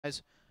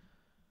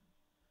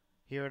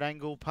Here at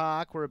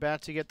Angle-Park, we're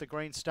about to get the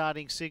green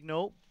starting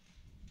signal.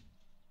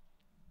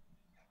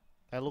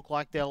 They look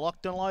like they're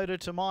locked and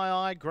loaded to my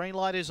eye. Green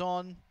light is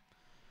on.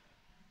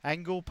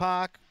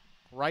 Angle-Park,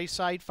 race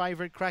 8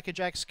 favourite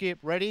Crackerjack Skip.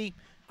 Ready?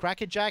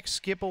 Crackerjack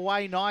Skip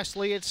away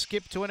nicely. It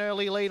skipped to an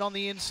early lead on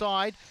the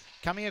inside.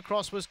 Coming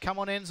across was Come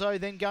On Enzo.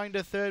 Then going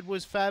to third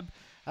was Fab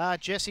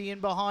Jesse in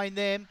behind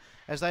them.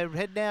 As they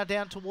head now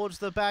down towards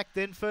the back,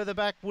 then further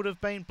back would have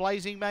been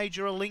Blazing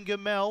Major, Alinga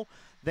Mel.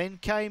 Then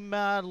came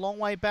long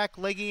way back,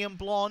 Leggy and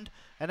Blonde.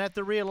 And at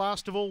the rear,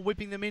 last of all,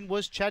 whipping them in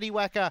was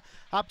Chattywacker.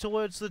 Up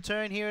towards the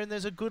turn here, and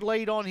there's a good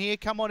lead on here.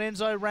 Come On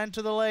Enzo ran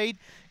to the lead.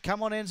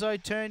 Come On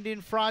Enzo turned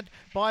in front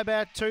by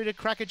about 2 to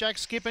Crackerjack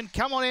Skip. And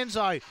Come On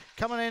Enzo.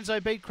 Come On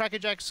Enzo beat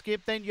Crackerjack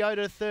Skip. Then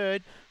Yoda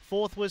third.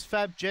 Fourth was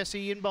Fab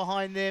Jesse. In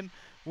behind them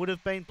would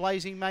have been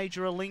Blazing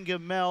Major, Alinga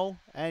Mel.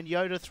 And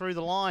Yoda through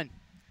the line.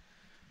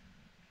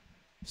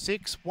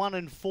 6, 1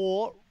 and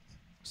 4.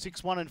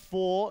 6, 1 and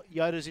 4.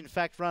 Yoda's in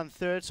fact run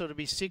third, so it'll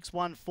be 6,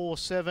 1, 4,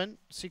 7.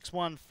 6,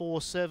 1,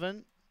 4,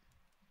 7.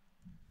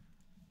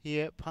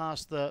 Here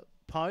past the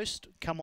post. Come on.